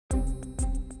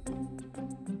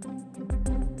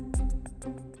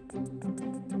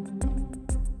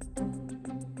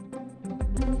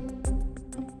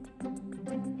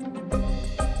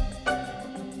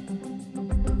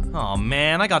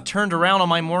man, I got turned around on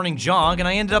my morning jog and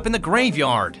I ended up in the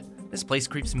graveyard. This place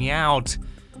creeps me out.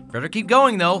 Better keep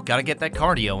going though, gotta get that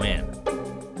cardio in.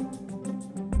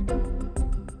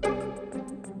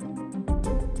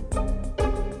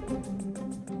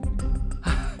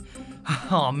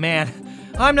 Oh man,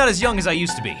 I'm not as young as I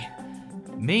used to be.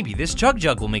 Maybe this chug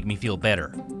jug will make me feel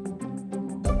better.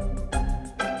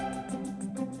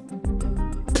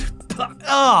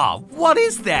 Ah, what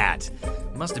is that?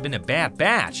 Must have been a bad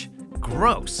batch.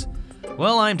 Gross.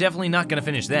 Well, I'm definitely not gonna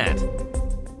finish that.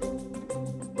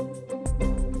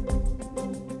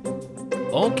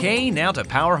 Okay, now to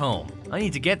power home. I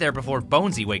need to get there before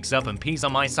Bonesy wakes up and pees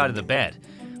on my side of the bed.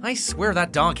 I swear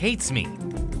that dog hates me.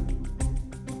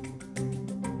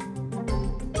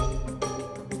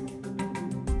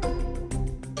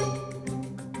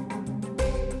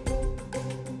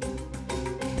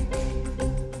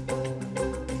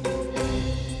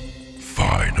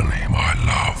 Finally, my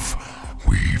love,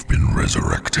 we've been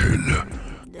resurrected.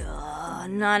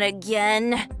 Not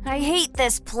again. I hate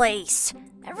this place.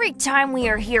 Every time we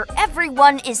are here,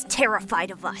 everyone is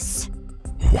terrified of us.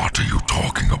 What are you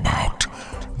talking about?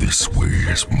 This way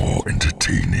is more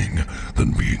entertaining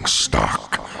than being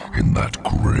stuck in that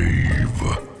grave.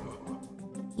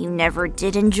 You never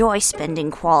did enjoy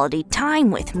spending quality time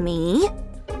with me.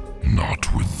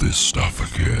 Not with this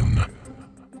stuff again.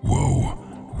 Whoa,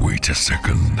 wait a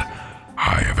second.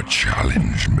 I have a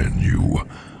challenge menu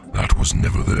that was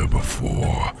never there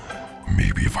before.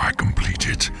 Maybe if I complete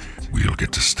it, we'll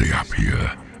get to stay up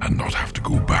here and not have to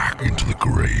go back into the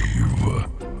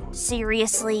grave.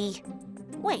 Seriously?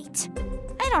 Wait,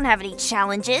 I don't have any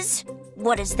challenges.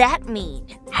 What does that mean?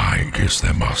 I guess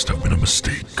there must have been a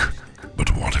mistake.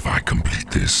 But what if I complete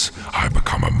this, I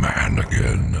become a man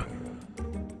again?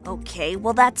 Okay,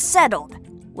 well that's settled.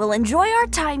 We'll enjoy our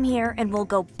time here and we'll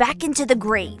go back into the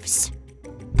graves.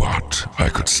 But I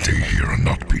could stay here and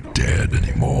not be dead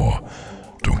anymore.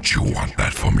 Don't you want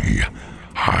that for me?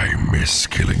 I miss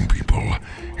killing people.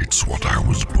 It's what I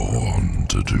was born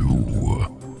to do.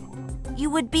 You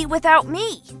would be without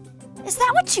me. Is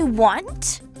that what you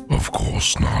want? Of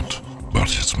course not, but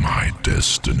it's my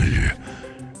destiny.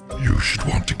 You should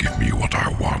want to give me what I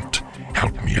want.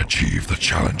 Help me achieve the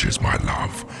challenges, my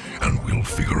love, and we'll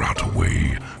figure out a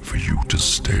way for you to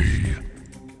stay.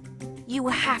 You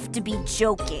have to be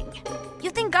joking. You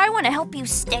think I want to help you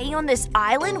stay on this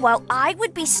island while I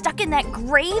would be stuck in that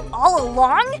grave all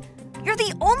along? You're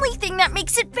the only thing that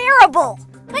makes it bearable.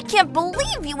 I can't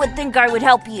believe you would think I would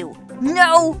help you.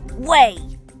 No way.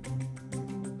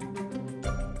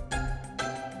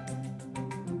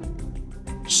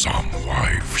 Some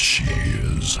wife she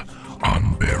is,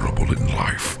 unbearable in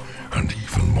life, and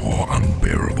even more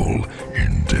unbearable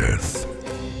in death.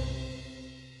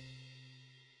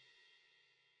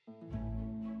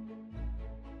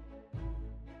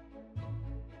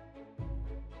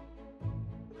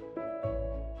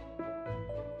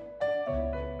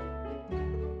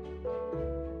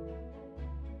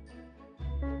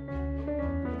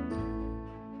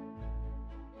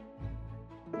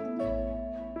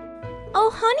 Oh,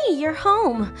 honey, you're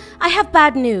home. I have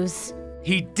bad news.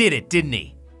 He did it, didn't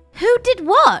he? Who did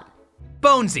what?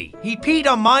 Bonesy, he peed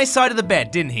on my side of the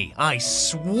bed, didn't he? I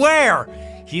swear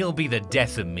he'll be the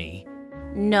death of me.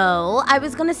 No, I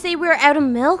was gonna say we're out of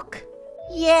milk.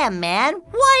 Yeah, man.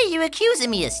 Why are you accusing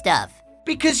me of stuff?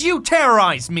 Because you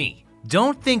terrorized me.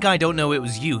 Don't think I don't know it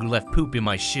was you who left poop in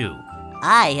my shoe.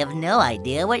 I have no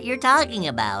idea what you're talking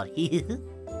about.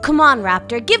 Come on,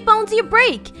 Raptor, give Bonesy a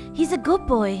break. He's a good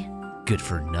boy. Good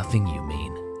for nothing, you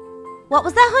mean? What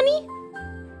was that, honey?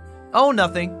 Oh,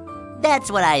 nothing.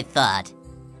 That's what I thought.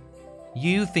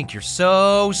 You think you're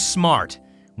so smart.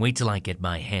 Wait till I get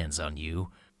my hands on you.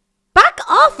 Back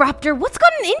off, Raptor. What's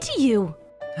gotten into you?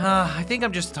 I think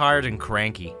I'm just tired and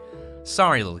cranky.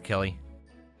 Sorry, little Kelly.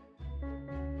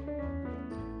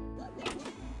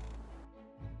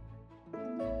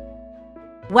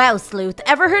 Wow, Sleuth,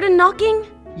 ever heard of knocking?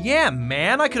 Yeah,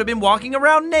 man, I could have been walking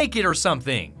around naked or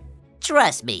something.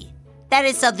 Trust me, that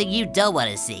is something you don't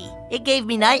want to see. It gave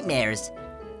me nightmares.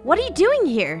 What are you doing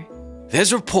here?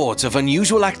 There's reports of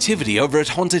unusual activity over at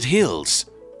Haunted Hills.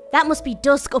 That must be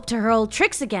Dusk up to her old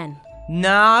tricks again.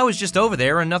 Nah, I was just over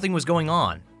there and nothing was going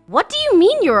on. What do you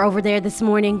mean you were over there this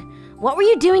morning? What were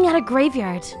you doing at a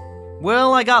graveyard?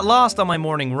 Well, I got lost on my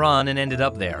morning run and ended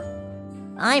up there.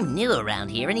 I'm new around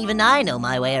here and even I know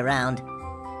my way around.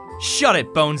 Shut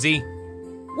it, Bonesy.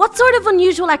 What sort of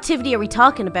unusual activity are we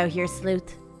talking about here,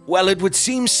 Sleuth? Well, it would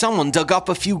seem someone dug up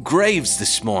a few graves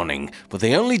this morning, but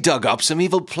they only dug up some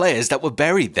evil players that were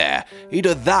buried there.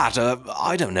 Either that or,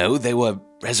 I don't know, they were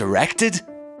resurrected?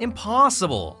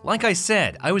 Impossible. Like I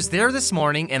said, I was there this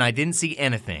morning and I didn't see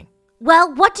anything.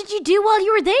 Well, what did you do while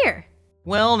you were there?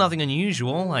 Well, nothing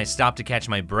unusual. I stopped to catch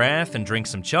my breath and drink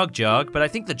some Chug Jug, but I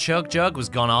think the Chug Jug was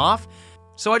gone off,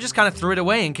 so I just kind of threw it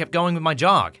away and kept going with my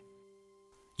jog.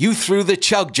 You threw the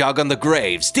Chug Jug on the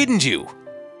graves, didn't you?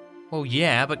 Oh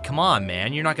yeah, but come on,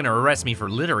 man. You're not gonna arrest me for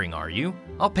littering, are you?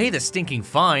 I'll pay the stinking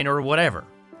fine or whatever.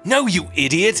 No, you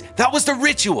idiot! That was the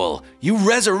ritual! You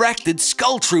resurrected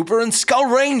Skull Trooper and Skull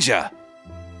Ranger!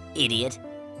 Idiot.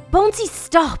 Bonesy,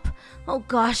 stop! Oh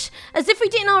gosh, as if we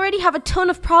didn't already have a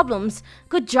ton of problems.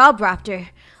 Good job, Raptor.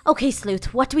 Okay,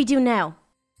 Sleuth, what do we do now?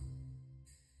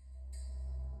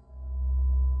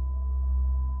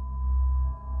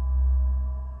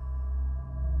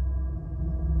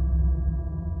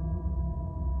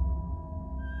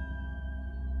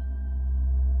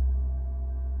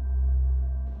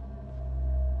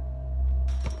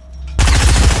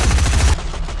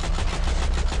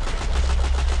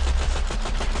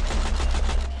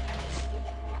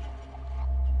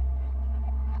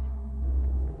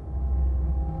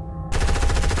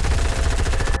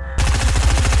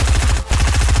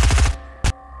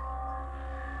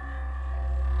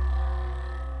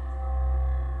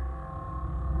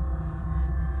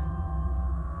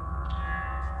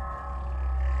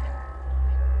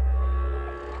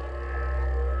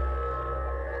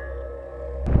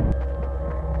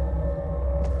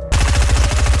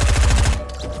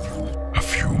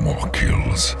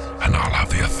 And I'll have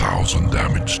the 1,000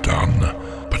 damage done.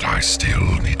 But I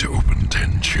still need to open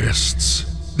 10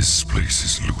 chests. This place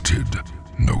is looted.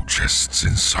 No chests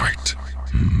in sight.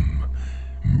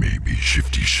 Maybe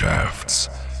shifty shafts.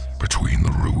 Between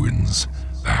the ruins,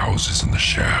 the houses and the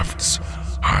shafts,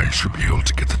 I should be able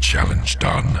to get the challenge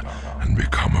done and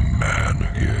become a man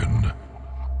again.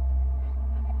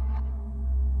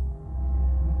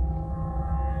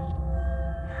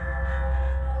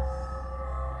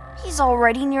 He's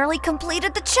already nearly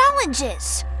completed the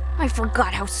challenges. I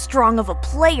forgot how strong of a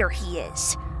player he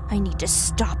is. I need to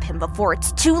stop him before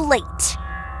it's too late.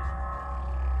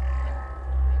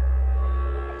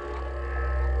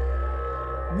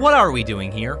 What are we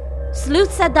doing here?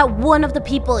 Sleuth said that one of the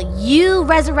people you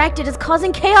resurrected is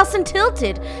causing chaos and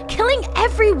Tilted, killing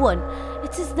everyone.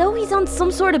 It's as though he's on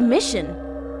some sort of mission.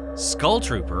 Skull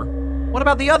Trooper? What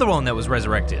about the other one that was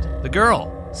resurrected? The girl?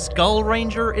 Skull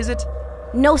Ranger, is it?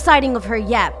 No sighting of her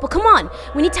yet, but come on,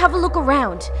 we need to have a look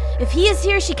around. If he is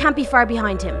here, she can't be far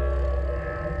behind him.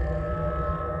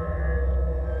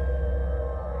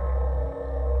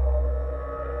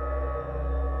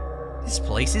 This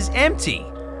place is empty.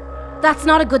 That's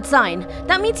not a good sign.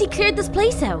 That means he cleared this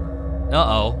place out.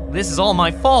 Uh-oh, this is all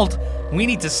my fault. We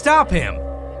need to stop him.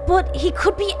 But he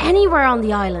could be anywhere on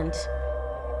the island.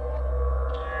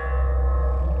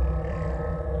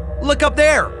 Look up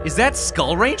there. Is that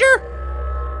Skull Ranger?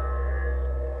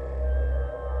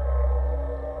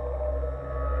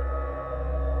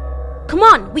 Come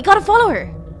on, we gotta follow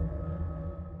her.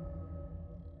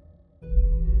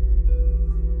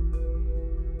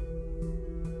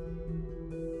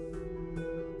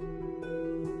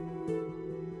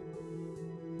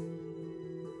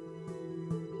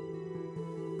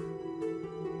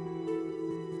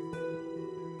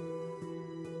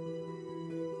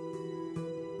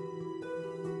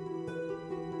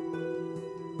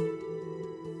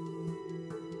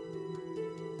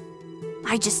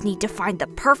 I just need to find the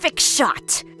perfect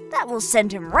shot. That will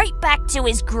send him right back to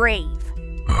his grave.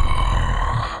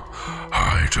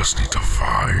 I just need to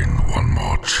find one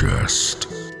more chest.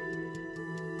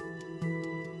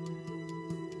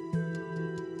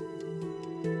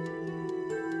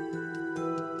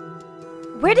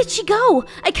 Where did she go?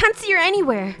 I can't see her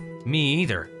anywhere. Me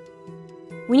either.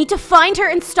 We need to find her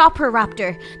and stop her,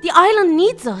 Raptor. The island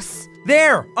needs us.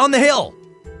 There, on the hill.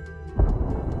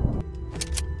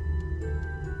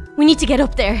 We need to get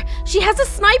up there. She has a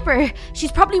sniper.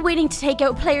 She's probably waiting to take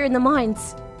out a player in the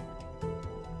mines.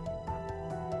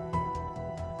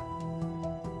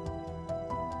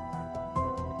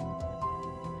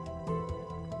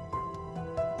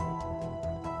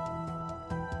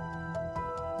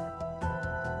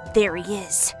 There he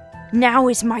is. Now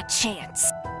is my chance.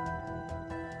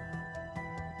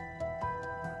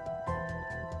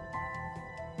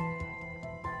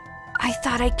 I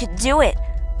thought I could do it.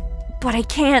 But I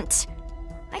can't.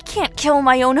 I can't kill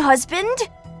my own husband.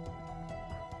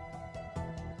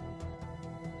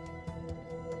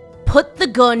 Put the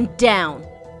gun down.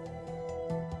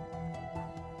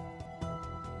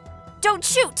 Don't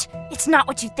shoot! It's not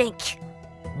what you think.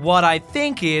 What I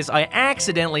think is I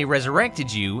accidentally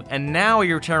resurrected you, and now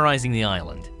you're terrorizing the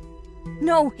island.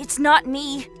 No, it's not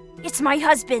me. It's my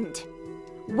husband.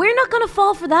 We're not gonna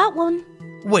fall for that one.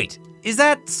 Wait, is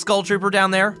that Skull Trooper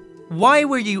down there? Why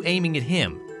were you aiming at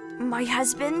him? My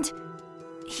husband,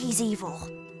 he's evil.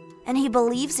 And he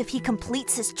believes if he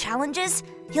completes his challenges,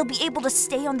 he'll be able to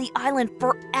stay on the island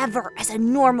forever as a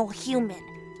normal human.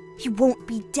 He won't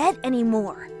be dead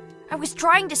anymore. I was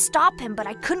trying to stop him, but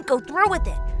I couldn't go through with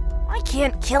it. I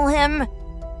can't kill him.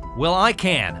 Well, I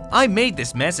can. I made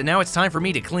this mess and now it's time for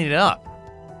me to clean it up.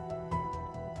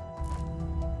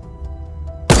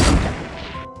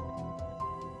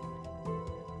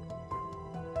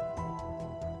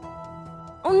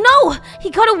 Oh no! He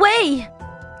got away!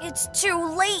 It's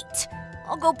too late.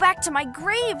 I'll go back to my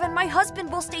grave and my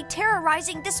husband will stay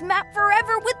terrorizing this map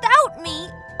forever without me.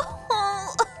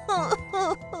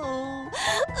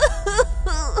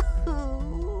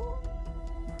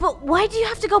 But why do you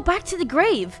have to go back to the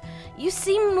grave? You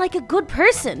seem like a good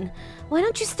person. Why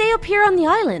don't you stay up here on the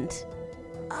island?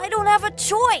 I don't have a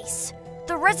choice.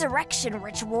 The resurrection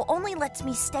ritual only lets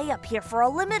me stay up here for a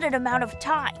limited amount of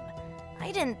time.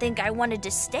 I didn't think I wanted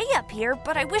to stay up here,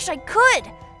 but I wish I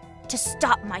could. To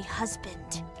stop my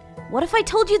husband. What if I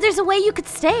told you there's a way you could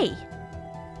stay?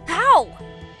 How?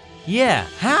 Yeah,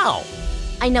 how?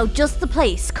 I know just the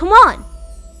place. Come on!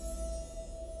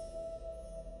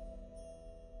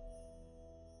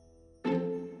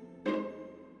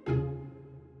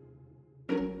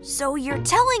 So you're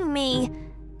telling me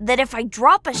that if I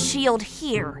drop a shield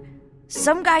here,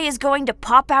 some guy is going to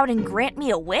pop out and grant me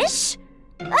a wish?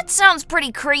 That sounds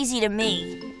pretty crazy to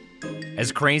me.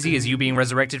 As crazy as you being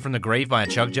resurrected from the grave by a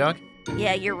Chug Jug?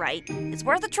 Yeah, you're right. It's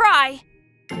worth a try.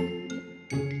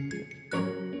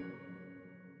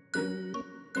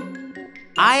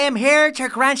 I am here to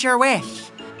grant your wish.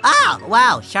 Oh,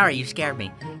 wow, sorry, you scared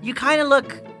me. You kind of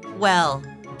look, well,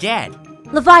 dead.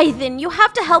 Leviathan, you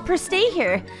have to help her stay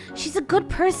here. She's a good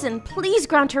person. Please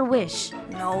grant her wish.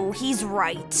 No, he's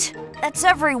right. That's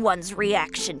everyone's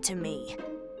reaction to me.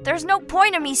 There's no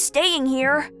point in me staying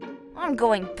here. I'm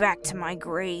going back to my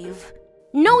grave.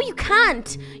 No, you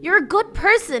can't. You're a good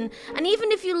person. And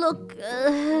even if you look,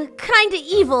 kinda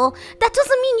evil, that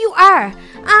doesn't mean you are.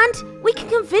 And we can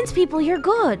convince people you're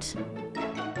good.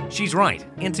 She's right.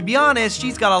 And to be honest,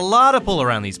 she's got a lot of pull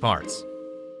around these parts.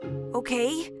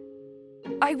 Okay.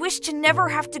 I wish to never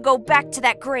have to go back to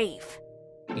that grave.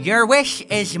 Your wish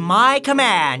is my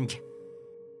command.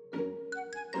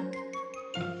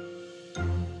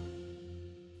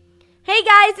 Hey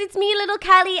guys, it's me, Little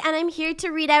Callie, and I'm here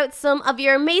to read out some of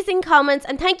your amazing comments,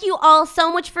 and thank you all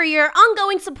so much for your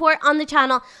ongoing support on the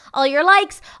channel, all your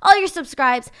likes, all your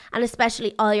subscribes, and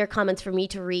especially all your comments for me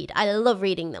to read. I love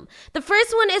reading them. The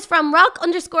first one is from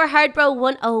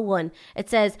rock_hardbro101. It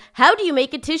says, how do you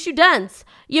make a tissue dance?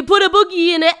 You put a boogie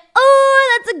in it.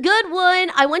 Oh, that's a good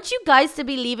one. I want you guys to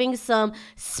be leaving some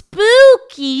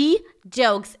spooky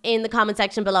jokes in the comment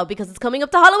section below because it's coming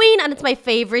up to Halloween and it's my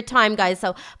favorite time, guys.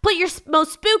 So put your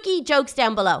most spooky jokes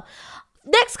down below.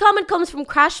 Next comment comes from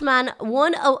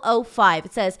Crashman1005.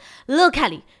 It says, Lil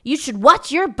Callie, you should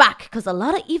watch your back because a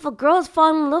lot of evil girls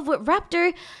fall in love with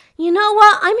Raptor. You know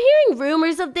what? I'm hearing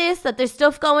rumors of this, that there's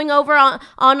stuff going over on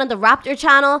the Raptor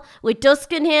channel with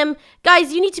Dusk and him.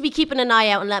 Guys, you need to be keeping an eye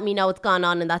out and let me know what's going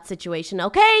on in that situation,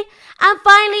 okay? And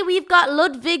finally, we've got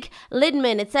Ludwig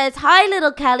Lidman. It says, hi,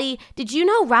 Little Callie. Did you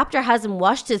know Raptor hasn't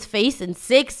washed his face in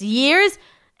 6 years?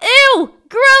 Ew!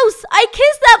 Gross! I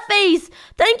kissed that face!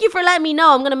 Thank you for letting me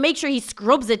know. I'm gonna make sure he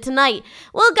scrubs it tonight.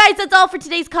 Well, guys, that's all for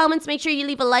today's comments. Make sure you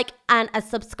leave a like and a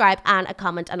subscribe and a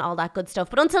comment and all that good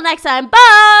stuff. But until next time,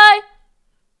 bye!